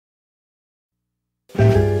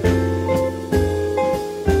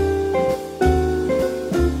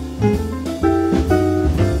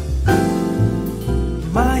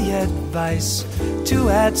nice to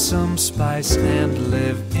add some spice and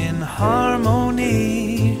live in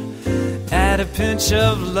harmony. Add a pinch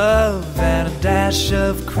of love and a dash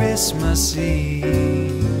of Christmas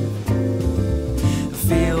Eve.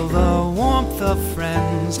 Feel the warmth of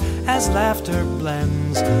friends as laughter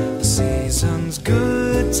blends the season's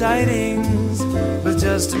good tidings with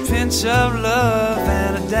just a pinch of love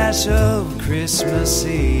and a dash of Christmas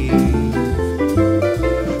Eve.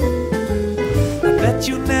 I bet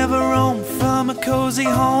you never roam from a cozy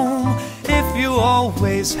home if you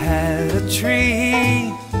always had a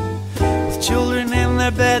tree. With children in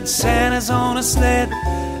their beds, Santa's on a sled,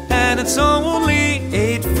 and it's only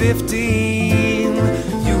 8:15.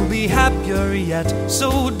 You'll be happier yet,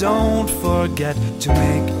 so don't forget to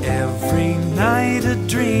make every night a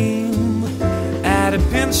dream. Add a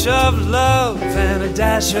pinch of love and a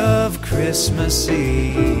dash of Christmas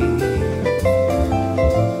Eve.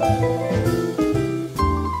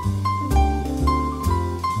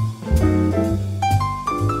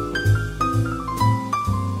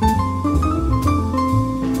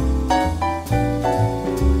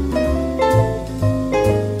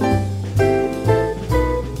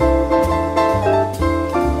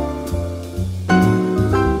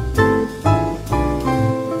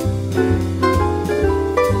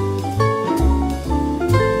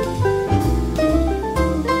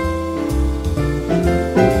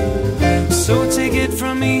 So take it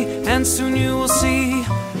from me, and soon you will see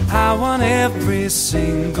how on every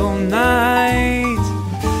single night,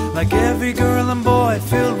 like every girl and boy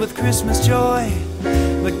filled with Christmas joy,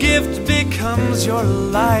 the gift becomes your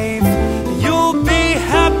life. You'll be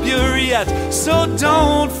happier yet, so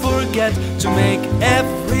don't forget to make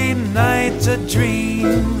every night a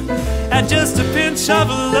dream. And just a pinch of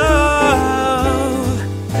love